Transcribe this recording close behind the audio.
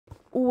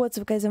What's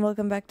up, guys, and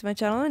welcome back to my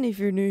channel. And if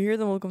you're new here,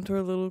 then welcome to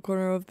our little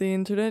corner of the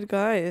internet.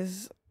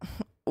 Guys,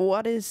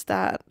 what is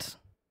that?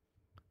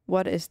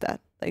 What is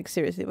that? Like,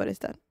 seriously, what is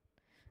that?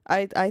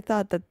 I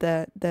thought that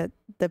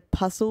the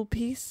puzzle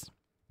piece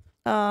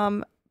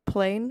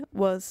plane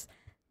was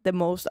the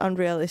most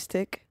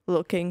unrealistic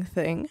looking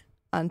thing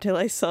until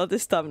I saw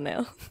this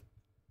thumbnail.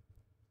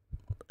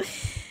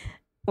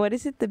 What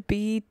is it? The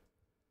B-2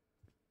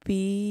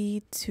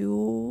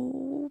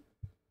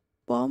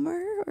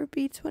 bomber or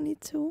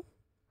B-22?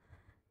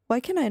 Why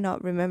can I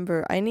not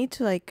remember? I need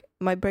to, like,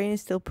 my brain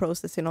is still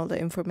processing all the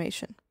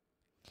information.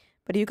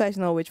 But you guys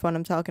know which one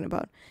I'm talking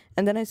about.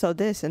 And then I saw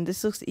this, and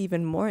this looks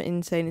even more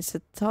insane. It's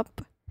a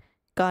Top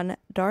Gun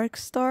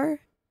DARKSTAR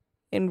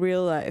in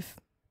real life.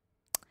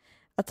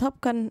 A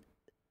Top Gun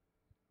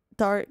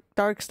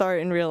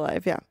DARKSTAR in real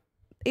life, yeah.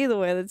 Either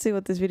way, let's see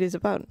what this video is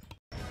about.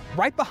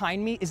 Right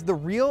behind me is the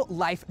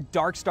real-life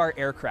DARKSTAR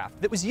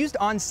aircraft that was used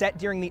on set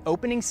during the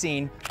opening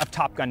scene of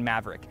Top Gun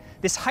Maverick.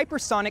 This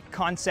hypersonic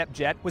concept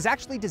jet was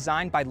actually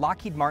designed by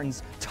Lockheed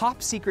Martin's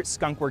top-secret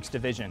Skunk Works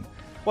division.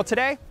 Well,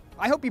 today,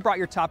 I hope you brought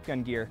your Top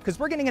Gun gear, because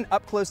we're getting an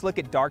up-close look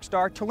at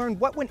DARKSTAR to learn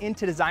what went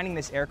into designing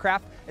this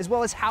aircraft, as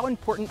well as how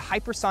important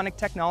hypersonic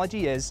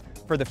technology is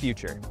for the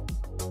future.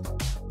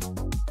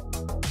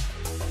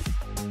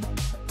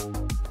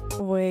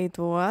 Wait,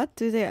 what?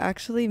 Do they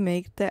actually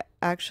make the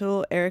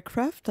actual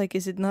aircraft? Like,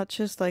 is it not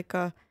just like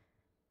a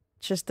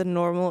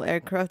normal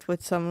aircraft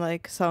with some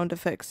like sound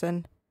effects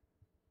and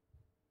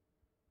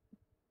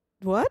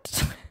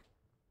what?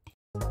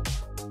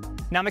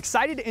 Now I'm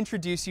excited to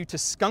introduce you to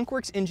Skunk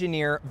Works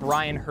engineer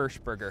Brian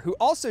Hirschberger, who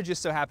also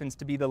just so happens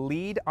to be the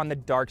lead on the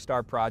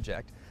DARKSTAR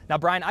project. Now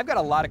Brian, I've got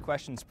a lot of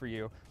questions for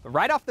you, but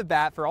right off the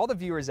bat, for all the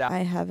viewers out I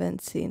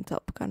haven't seen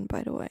Top Gun,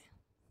 by the way.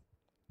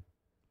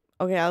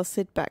 Okay, I'll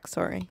sit back,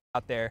 sorry.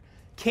 Out there,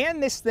 can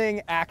this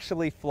thing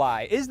actually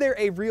fly? Is there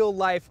a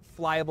real-life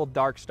flyable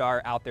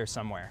DARKSTAR out there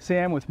somewhere?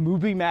 Sam, with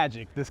movie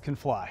magic, this can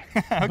fly.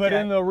 Okay. But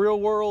in the real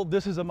world,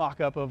 this is a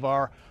mock-up of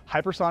our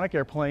hypersonic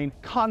airplane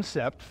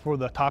concept for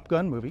the Top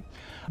Gun movie.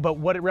 But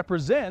what it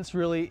represents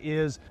really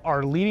is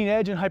our leading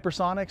edge in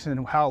hypersonics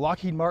and how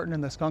Lockheed Martin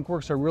and the Skunk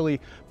Works are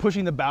really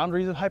pushing the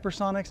boundaries of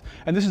hypersonics.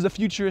 And this is a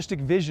futuristic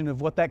vision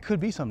of what that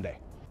could be someday.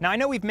 Now, I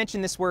know we've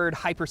mentioned this word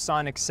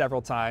hypersonic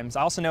several times.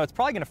 I also know it's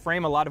probably going to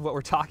frame a lot of what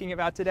we're talking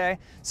about today.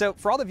 So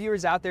for all the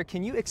viewers out there,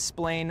 can you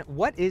explain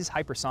what is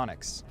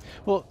hypersonics?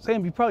 Well,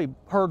 Sam, you've probably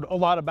heard a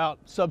lot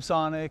about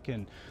subsonic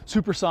and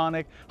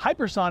supersonic.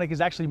 Hypersonic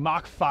is actually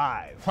Mach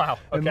 5. Wow,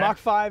 okay. And Mach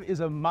 5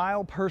 is a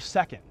mile per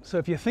second. So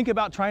if you think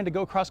about trying to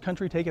go cross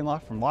country, taking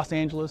off from Los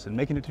Angeles and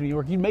making it to New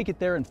York, you'd make it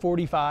there in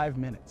 45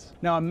 minutes.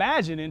 Now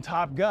imagine in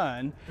Top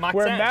Gun, Mach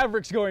where 10.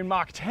 Maverick's going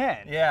Mach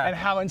 10. Yeah. And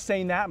how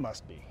insane that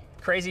must be.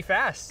 Crazy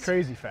fast.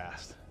 Crazy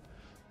fast.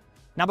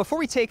 Now, before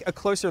we take a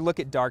closer look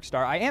at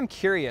DARKSTAR, I am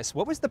curious,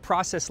 what was the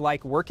process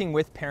like working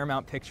with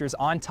Paramount Pictures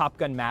on Top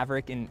Gun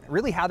Maverick and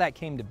really how that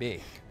came to be?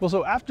 Well,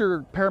 so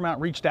after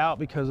Paramount reached out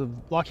because of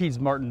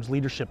Lockheed Martin's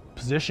leadership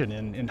position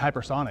in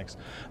hypersonics,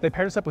 they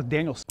paired us up with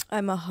Daniel.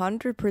 I'm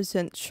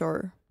 100%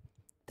 sure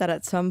that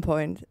at some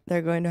point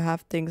they're going to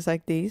have things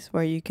like these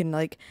where you can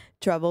like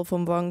travel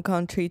from one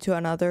country to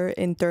another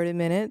in 30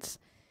 minutes.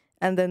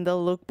 And then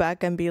they'll look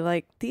back and be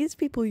like, these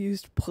people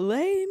used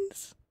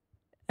planes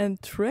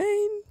and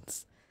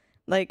trains.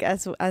 Like,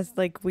 as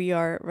like we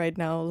are right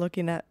now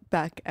looking at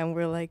back and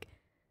we're like,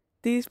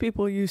 these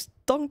people used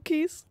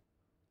donkeys.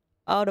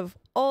 Out of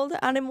all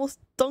the animals,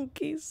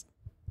 donkeys.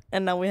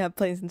 And now we have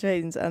planes and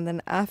trains. And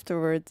then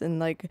afterwards, in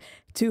like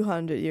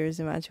 200 years,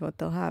 imagine what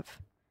they'll have.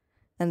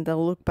 And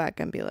they'll look back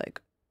and be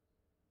like,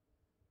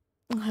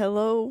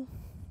 hello.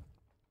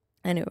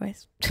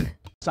 Anyways.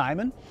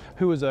 Simon,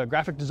 who is a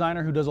graphic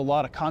designer who does a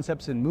lot of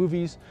concepts in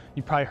movies.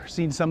 You've probably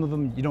seen some of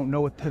them, you don't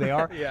know who they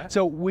are. Yeah.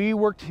 So we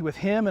worked with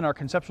him and our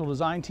conceptual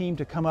design team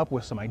to come up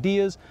with some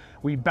ideas.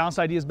 We bounced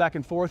ideas back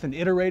and forth and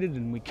iterated,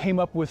 and we came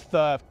up with,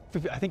 I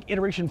think,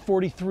 iteration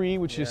 43,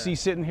 which you see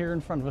sitting here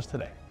in front of us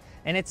today.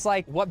 And it's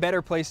like, what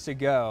better place to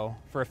go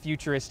for a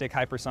futuristic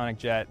hypersonic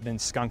jet than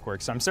Skunk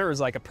Works? So I'm sure it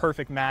was like a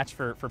perfect match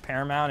for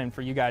Paramount and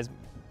for you guys.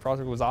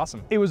 Project was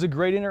awesome. It was a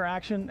great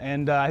interaction,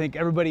 and I think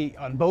everybody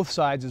on both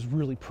sides is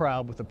really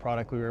proud with the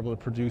product we were able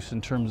to produce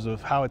in terms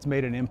of how it's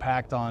made an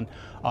impact on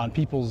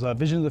people's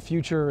vision of the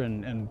future,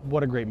 and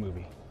what a great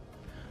movie.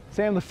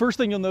 Sam, the first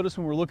thing you'll notice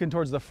when we're looking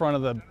towards the front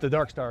of the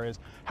DARKSTAR is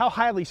how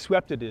highly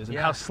swept it is and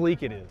how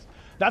sleek it is.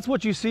 That's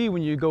what you see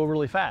when you go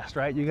really fast,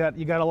 right? You got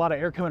a lot of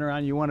air coming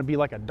around, you want to be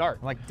like a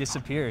dart. Like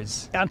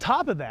disappears. On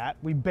top of that,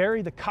 we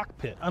bury the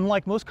cockpit.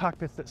 Unlike most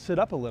cockpits that sit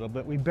up a little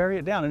bit, we bury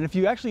it down. And if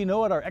you actually know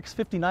what our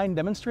X-59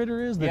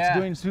 demonstrator is that's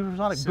doing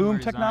supersonic boom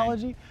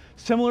technology,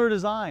 similar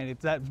design.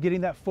 It's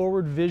getting that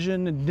forward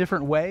vision in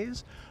different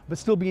ways, but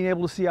still being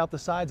able to see out the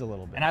sides a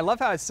little bit. And I love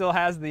how it still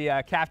has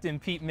the Captain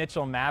Pete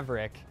Mitchell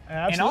Maverick.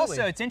 Absolutely. And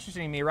also, it's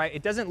interesting to me, right?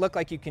 It doesn't look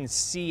like you can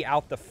see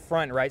out the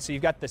front, right? So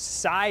you've got the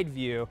side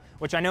view,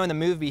 which I know in the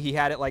movie he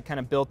had it like kind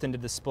of built into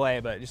display,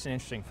 but just an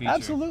interesting feature.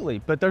 Absolutely,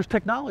 but there's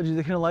technology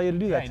that can allow you to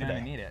do that you today.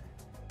 don't even need it.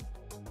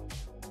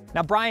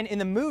 Now, Brian, in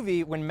the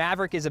movie, when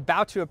Maverick is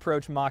about to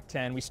approach Mach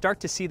 10, we start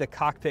to see the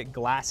cockpit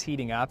glass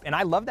heating up, and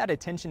I love that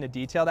attention to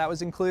detail that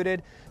was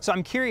included. So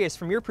I'm curious,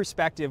 from your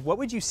perspective, what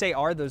would you say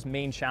are those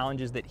main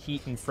challenges that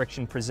heat and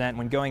friction present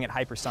when going at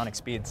hypersonic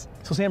speeds?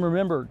 So Sam,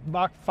 remember,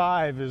 Mach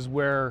 5 is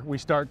where we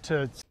start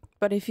to...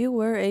 But if you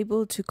were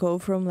able to go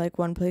from like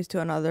one place to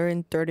another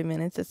in 30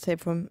 minutes, let's say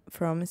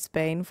from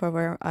Spain, from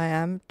where I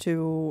am,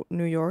 to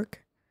New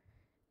York,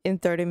 in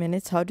 30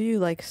 minutes, how do you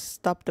like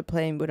stop the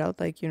plane without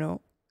like, you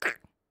know,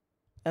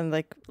 and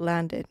like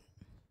land it?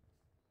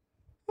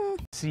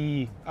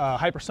 See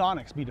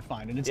hypersonics be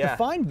defined, and it's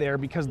defined there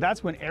because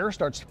that's when air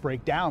starts to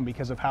break down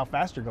because of how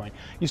fast you're going.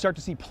 You start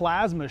to see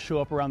plasma show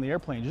up around the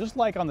airplane, just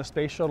like on the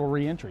space shuttle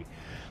re-entry.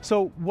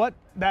 So what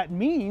that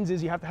means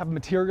is you have to have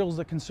materials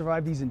that can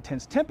survive these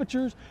intense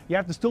temperatures. You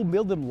have to still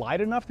build them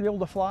light enough to be able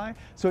to fly.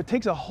 So it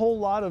takes a whole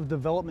lot of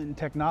development and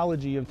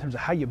technology in terms of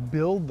how you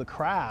build the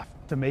craft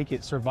to make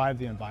it survive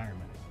the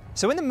environment.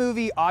 So in the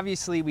movie,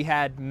 obviously we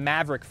had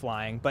Maverick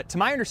flying, but to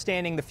my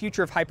understanding, the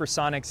future of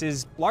hypersonics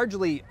is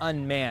largely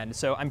unmanned.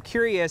 So I'm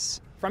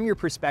curious, from your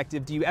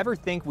perspective, do you ever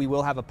think we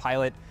will have a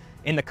pilot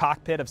in the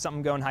cockpit of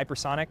something going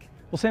hypersonic?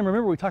 Well, Sam,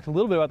 remember we talked a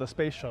little bit about the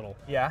space shuttle.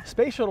 Yeah.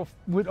 Space shuttle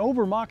went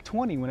over Mach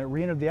 20 when it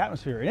re-entered the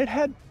atmosphere, and it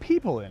had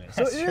people in it,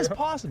 so it is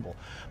possible.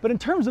 But in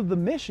terms of the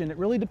mission, it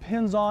really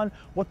depends on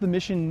what the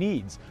mission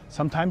needs.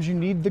 Sometimes you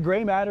need the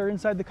gray matter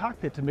inside the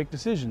cockpit to make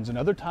decisions, and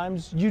other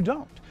times you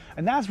don't.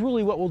 And that's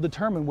really what will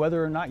determine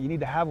whether or not you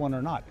need to have one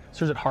or not.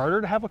 So is it harder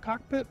to have a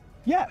cockpit?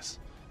 Yes.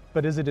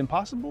 But is it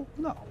impossible?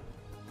 No.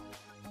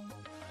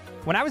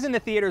 When I was in the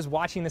theaters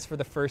watching this for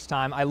the first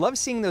time, I love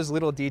seeing those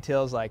little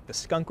details like the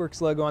Skunk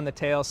Works logo on the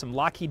tail, some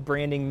Lockheed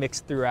branding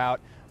mixed throughout.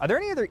 Are there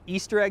any other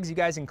Easter eggs you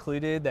guys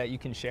included that you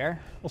can share?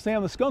 Well,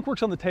 Sam, the Skunk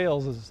Works on the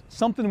tails is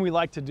something we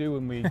like to do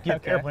when we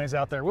get airplanes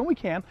out there. When we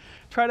can,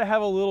 try to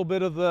have a little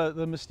bit of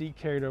the mystique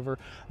carried over.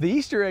 The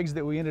Easter eggs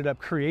that we ended up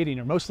creating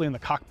are mostly in the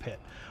cockpit.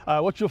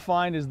 What you'll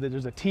find is that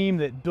there's a team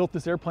that built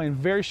this airplane,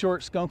 very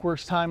short Skunk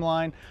Works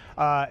timeline.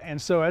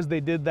 And so as they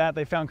did that,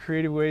 they found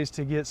creative ways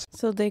to get...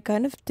 So they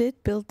kind of did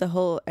build the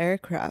whole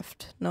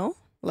aircraft, no?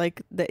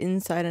 Like the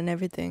inside and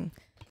everything.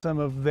 Some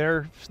of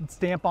their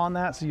stamp on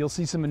that, so you'll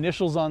see some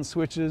initials on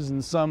switches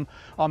and some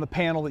on the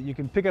panel that you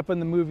can pick up in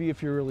the movie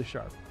if you're really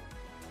sharp.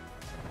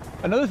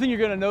 Another thing you're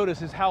going to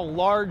notice is how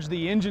large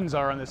the engines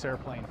are on this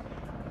airplane.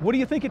 What do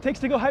you think it takes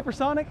to go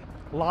hypersonic?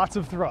 Lots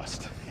of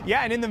thrust.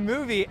 Yeah, and in the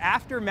movie,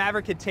 after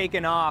Maverick had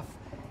taken off,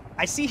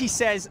 I see he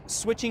says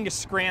switching to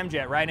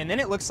scramjet, right? And then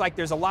it looks like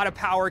there's a lot of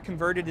power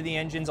converted to the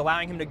engines,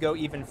 allowing him to go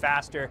even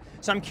faster.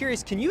 So I'm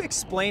curious, can you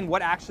explain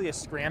what actually a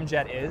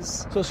scramjet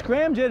is? So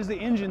scramjet is the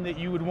engine that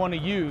you would want to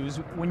use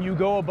when you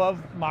go above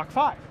Mach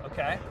 5.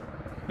 Okay.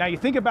 Now you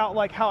think about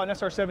like how an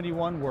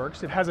SR-71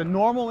 works. It has a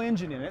normal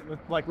engine in it with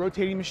like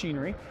rotating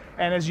machinery,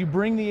 and as you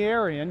bring the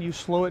air in, you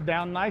slow it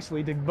down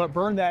nicely to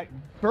burn that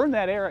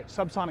air at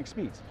subsonic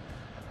speeds.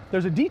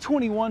 There's a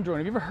D-21 drone.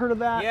 Have you ever heard of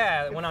that?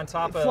 Yeah, it went on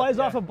top of... It flies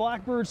off a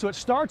Blackbird, so it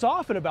starts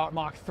off at about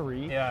Mach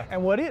 3. Yeah.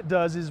 And what it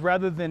does is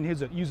rather than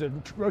use a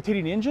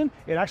rotating engine,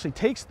 it actually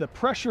takes the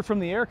pressure from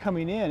the air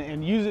coming in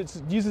and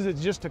uses it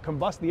just to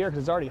combust the air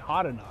because it's already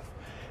hot enough.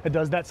 It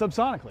does that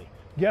subsonically.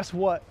 Guess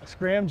what a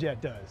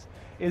scramjet does?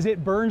 Is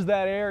it burns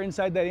that air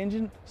inside that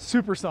engine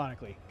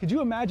supersonically. Could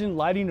you imagine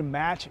lighting a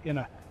match in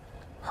a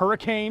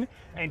hurricane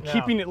and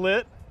keeping it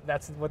lit?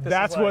 That's what this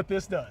That's what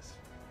this does.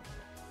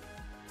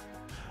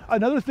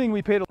 Another thing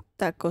we paid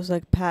That goes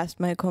like past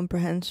my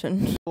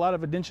comprehension. a lot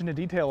of attention to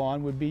detail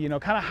on would be, you know,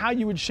 kind of how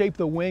you would shape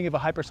the wing of a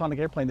hypersonic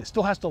airplane that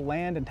still has to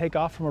land and take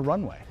off from a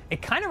runway.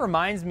 It kind of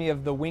reminds me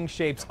of the wing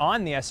shapes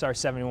on the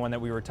SR-71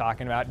 that we were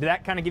talking about. Did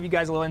that kind of give you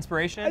guys a little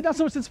inspiration? Not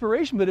so much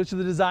inspiration, but it's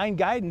the design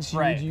guidance you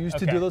would use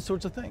to do those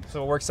sorts of things.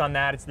 So it works on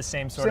that. It's the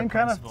same sort of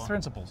principle. Same kind of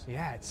principles.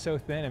 Yeah, it's so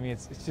thin. I mean,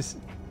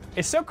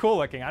 it's so cool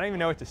looking. I don't even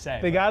know what to say.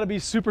 They got to be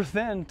super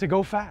thin to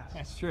go fast.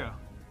 That's true.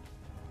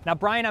 Now,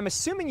 Brian, I'm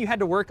assuming you had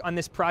to work on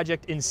this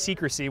project in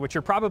secrecy, which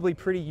you're probably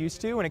pretty used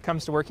to when it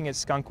comes to working at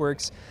Skunk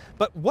Works.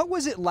 But what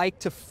was it like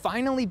to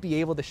finally be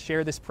able to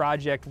share this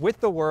project with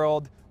the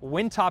world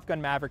when Top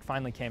Gun Maverick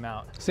finally came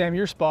out? Sam,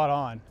 you're spot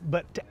on.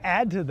 But to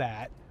add to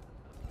that,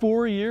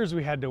 4 years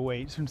we had to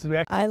wait since we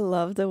actually... I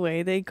love the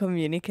way they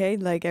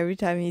communicate. Like every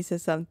time he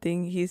says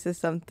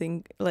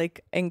something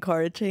like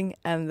encouraging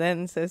and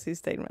then says his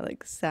statement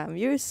like, Sam,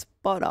 you're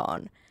spot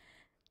on.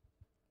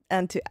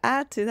 And to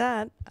add to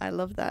that, I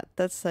love that.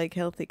 That's like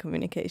healthy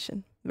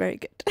communication. Very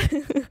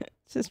good.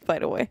 Just by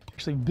the way.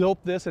 Actually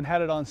built this and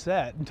had it on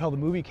set until the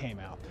movie came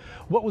out.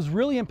 What was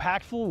really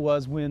impactful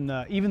was when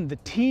even the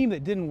team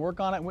that didn't work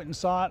on it went and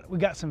saw it. We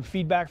got some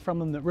feedback from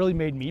them that really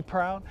made me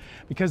proud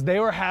because they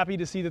were happy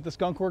to see that the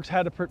Skunk Works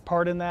had a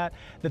part in that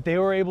they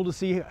were able to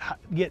see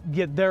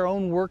get their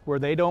own work where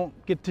they don't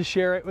get to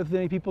share it with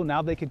many people.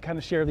 Now they could kind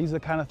of share, these are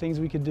the kind of things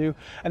we could do.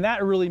 And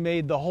that really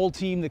made the whole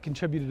team that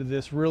contributed to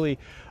this really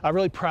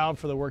proud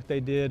for the work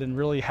they did and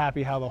really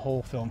happy how the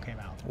whole film came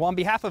out. Well, on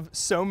behalf of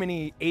so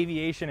many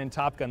aviation and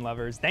Top Gun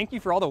lovers, thank you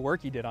for all the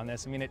work you did on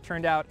this. I mean, it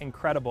turned out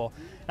incredible.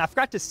 And I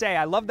forgot to say,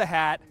 I love the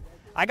hat.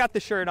 I got the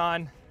shirt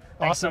on.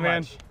 Thanks awesome, so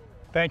man. much.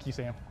 Thank you,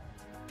 Sam.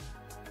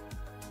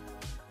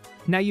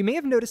 Now, you may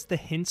have noticed the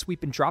hints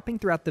we've been dropping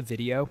throughout the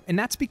video, and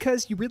that's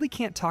because you really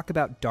can't talk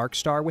about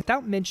DARKSTAR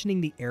without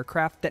mentioning the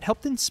aircraft that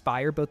helped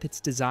inspire both its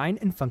design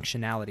and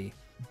functionality.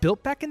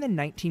 Built back in the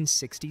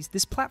 1960s,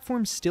 this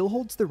platform still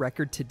holds the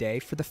record today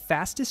for the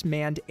fastest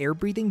manned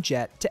air-breathing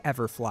jet to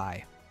ever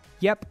fly.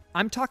 Yep,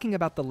 I'm talking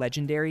about the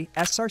legendary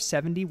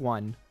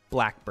SR-71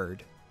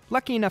 Blackbird.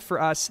 Lucky enough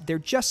for us, there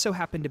just so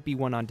happened to be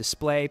one on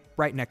display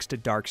right next to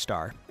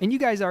DARKSTAR, and you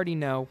guys already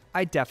know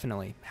I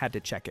definitely had to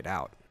check it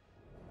out.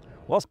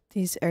 Well,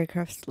 These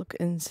aircrafts look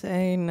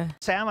insane.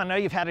 Sam, I know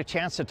you've had a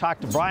chance to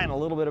talk to Brian a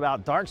little bit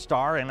about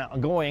DARKSTAR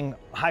and going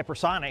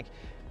hypersonic,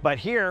 but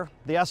here,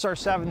 the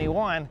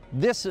SR-71,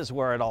 this is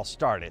where it all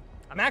started.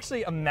 I'm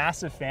actually a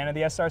massive fan of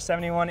the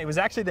SR-71. It was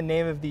actually the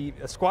name of the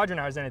squadron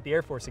I was in at the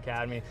Air Force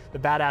Academy, the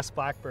Badass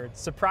Blackbird.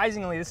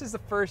 Surprisingly, this is the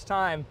first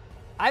time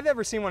I've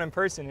ever seen one in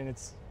person, and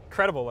it's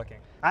incredible looking.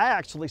 I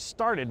actually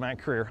started my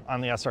career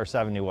on the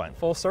SR-71.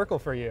 Full circle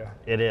for you.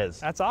 It is.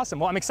 That's awesome.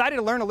 Well, I'm excited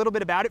to learn a little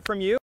bit about it from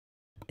you.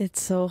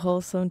 It's so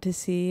wholesome to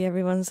see.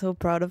 Everyone's so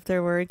proud of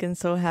their work and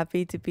so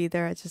happy to be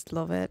there. I just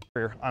love it.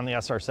 On the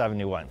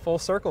SR-71. Full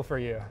circle for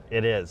you.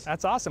 It is.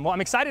 That's awesome. Well,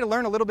 I'm excited to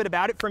learn a little bit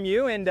about it from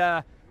you, and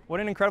what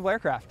an incredible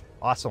aircraft.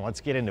 Awesome,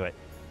 let's get into it.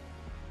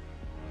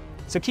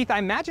 So Keith, I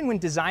imagine when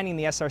designing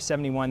the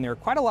SR-71, there are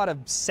quite a lot of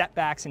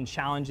setbacks and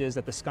challenges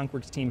that the Skunk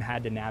Works team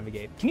had to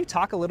navigate. Can you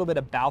talk a little bit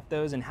about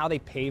those and how they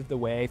paved the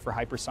way for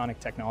hypersonic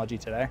technology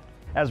today?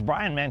 As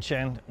Brian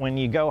mentioned, when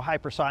you go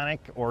hypersonic,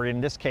 or in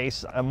this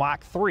case, a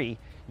Mach 3,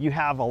 you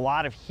have a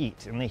lot of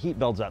heat, and the heat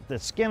builds up. The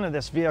skin of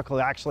this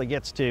vehicle actually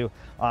gets to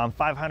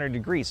 500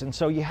 degrees, and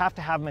so you have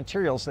to have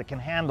materials that can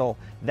handle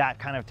that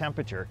kind of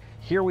temperature.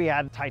 Here we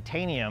had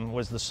titanium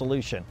was the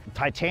solution.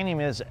 Titanium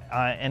is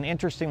an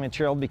interesting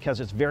material because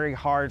it's very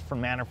hard for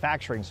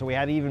manufacturing, so we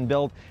had to even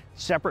build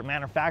separate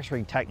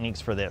manufacturing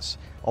techniques for this.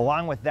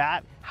 Along with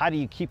that, how do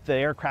you keep the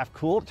aircraft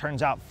cool? It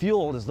turns out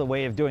fuel is the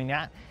way of doing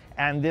that.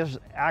 And there's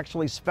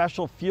actually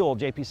special fuel,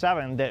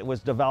 JP7, that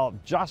was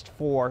developed just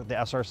for the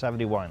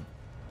SR-71.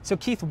 So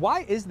Keith,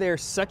 why is there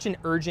such an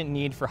urgent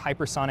need for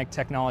hypersonic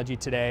technology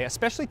today,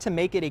 especially to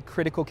make it a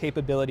critical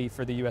capability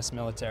for the US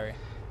military?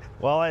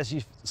 Well, as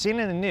you've seen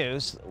in the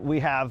news, we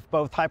have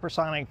both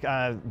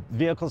hypersonic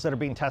vehicles that are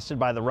being tested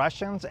by the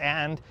Russians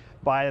and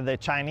by the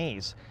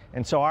Chinese.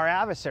 And so our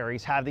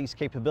adversaries have these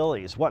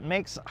capabilities. What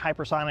makes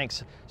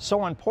hypersonics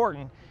so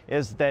important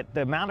is that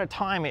the amount of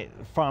time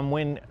from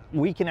when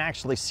we can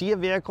actually see a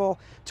vehicle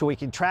to we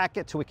can track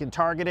it, to we can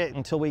target it,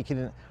 until we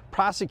can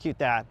prosecute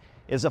that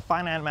is a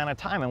finite amount of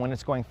time, and when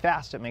it's going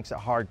fast, it makes it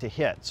hard to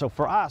hit. So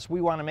for us,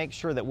 we want to make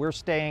sure that we're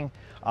staying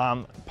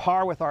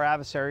par with our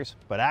adversaries,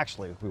 but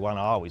actually, we want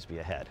to always be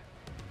ahead.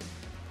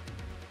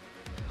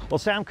 Well,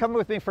 Sam, come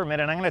with me for a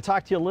minute. I'm going to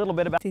talk to you a little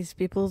bit about These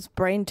people's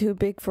brain too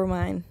big for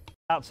mine.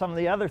 some of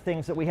the other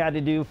things that we had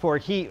to do for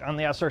heat on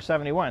the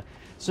SR-71.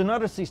 So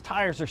notice these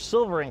tires are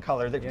silver in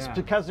color. That's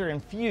because they're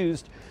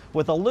infused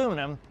with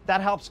aluminum.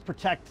 That helps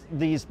protect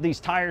these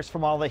tires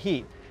from all the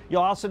heat.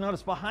 You'll also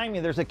notice behind me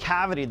there's a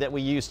cavity that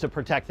we use to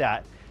protect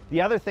that.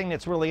 The other thing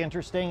that's really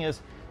interesting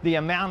is the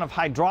amount of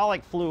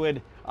hydraulic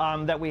fluid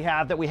that we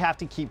have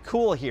to keep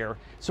cool here.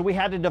 So we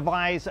had to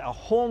devise a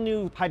whole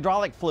new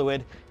hydraulic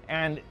fluid,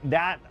 and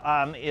that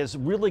is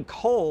really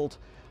cold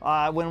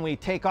when we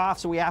take off,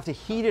 so we have to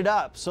heat it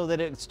up so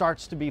that it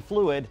starts to be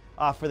fluid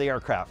for the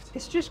aircraft.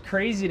 It's just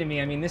crazy to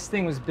me. I mean, this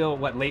thing was built,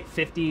 what, late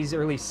 50s,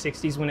 early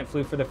 60s when it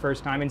flew for the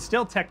first time, and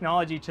still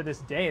technology to this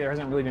day, there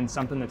hasn't really been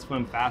something that's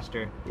flown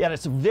faster. Yeah,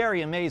 it's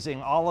very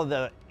amazing all of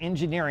the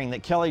engineering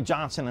that Kelly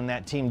Johnson and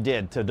that team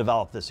did to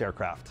develop this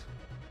aircraft.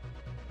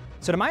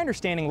 So to my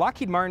understanding,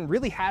 Lockheed Martin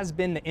really has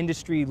been the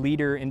industry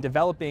leader in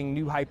developing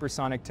new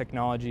hypersonic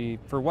technology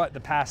for what, the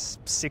past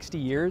 60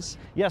 years?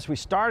 Yes, we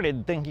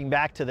started thinking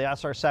back to the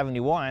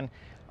SR-71,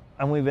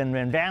 and we've been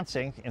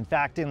advancing. In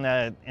fact, in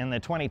the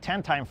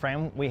 2010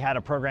 timeframe, we had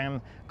a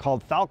program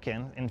called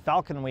Falcon. In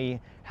Falcon,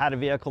 we had a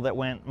vehicle that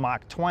went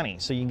Mach 20,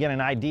 so you get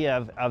an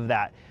idea of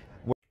that.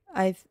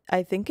 I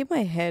think in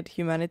my head,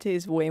 humanity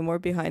is way more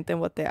behind than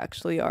what they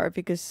actually are,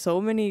 because so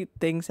many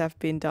things have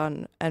been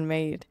done and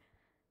made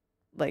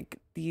like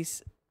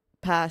these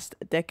past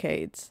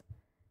decades,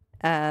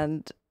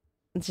 and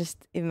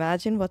just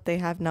imagine what they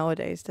have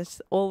nowadays.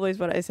 That's always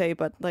what I say,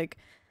 but like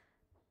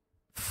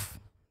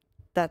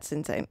that's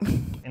insane.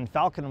 In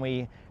Falcon,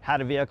 we had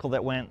a vehicle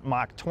that went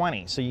Mach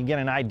 20, so you get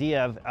an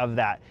idea of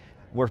that.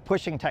 We're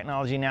pushing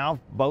technology now,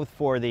 both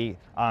for the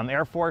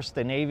Air Force,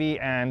 the Navy,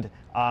 and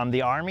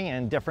the Army,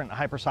 and different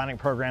hypersonic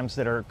programs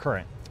that are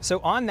current. So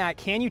on that,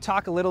 can you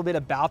talk a little bit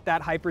about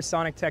that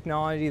hypersonic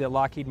technology that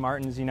Lockheed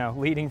Martin's,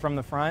 leading from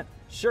the front?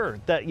 Sure.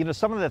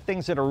 Some of the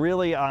things that are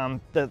really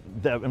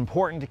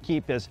important to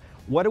keep is,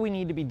 what do we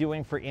need to be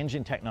doing for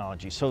engine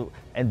technology? So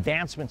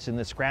advancements in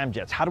the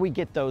scramjets, how do we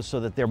get those so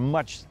that they're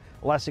much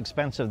less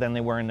expensive than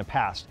they were in the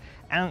past?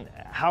 And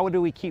how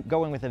do we keep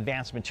going with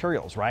advanced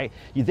materials, right?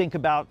 You think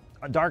about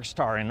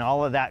DARKSTAR and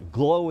all of that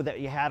glow that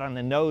you had on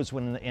the nose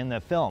when in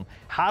the film.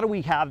 How do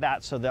we have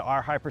that so that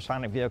our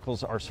hypersonic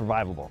vehicles are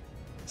survivable?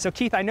 So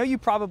Keith, I know you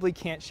probably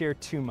can't share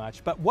too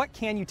much, but what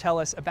can you tell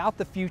us about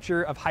the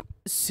future of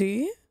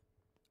See?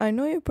 I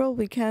know you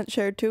probably can't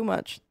share too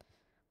much.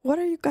 What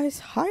are you guys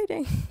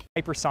hiding?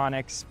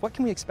 hypersonics? What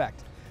can we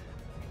expect?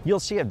 You'll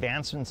see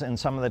advancements in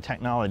some of the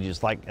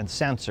technologies like in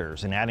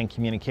sensors and adding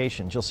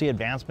communications. You'll see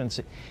advancements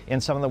in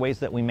some of the ways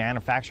that we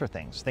manufacture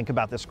things. Think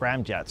about the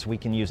scramjets. We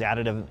can use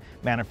additive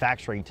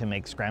manufacturing to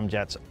make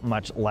scramjets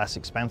much less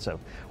expensive.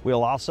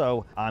 We'll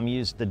also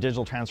use the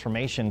digital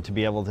transformation to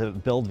be able to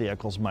build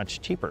vehicles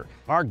much cheaper.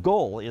 Our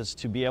goal is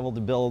to be able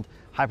to build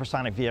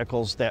hypersonic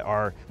vehicles that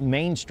are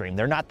mainstream.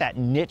 They're not that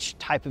niche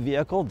type of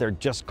vehicle, they're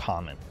just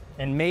common.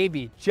 And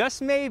maybe,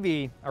 just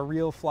maybe, a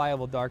real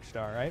flyable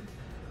DARKSTAR, right?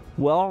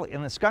 Well,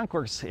 in the Skunk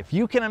Works, if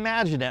you can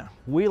imagine it,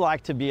 we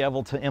like to be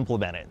able to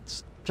implement it.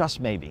 It's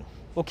just maybe.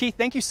 Well, Keith,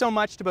 thank you so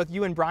much to both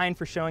you and Brian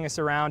for showing us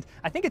around.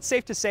 I think it's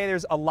safe to say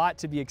there's a lot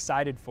to be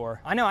excited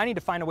for. I know I need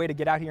to find a way to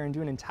get out here and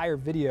do an entire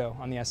video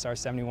on the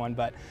SR-71,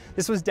 but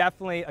this was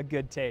definitely a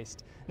good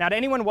taste. Now, to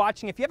anyone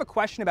watching, if you have a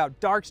question about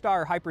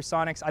DARKSTAR or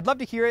hypersonics, I'd love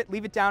to hear it.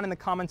 Leave it down in the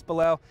comments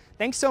below.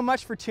 Thanks so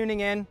much for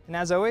tuning in, and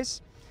as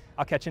always,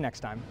 I'll catch you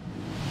next time.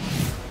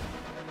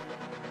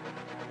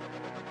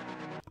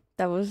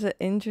 That was an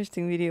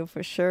interesting video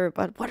for sure,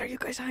 but what are you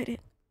guys hiding?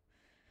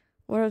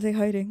 What are they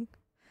hiding?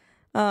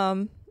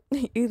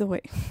 Either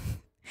way.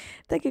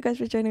 Thank you guys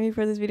for joining me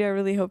for this video. I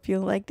really hope you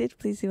liked it.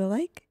 Please leave a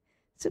like,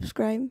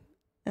 subscribe,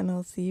 and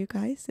I'll see you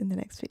guys in the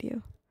next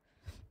video.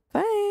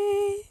 Bye!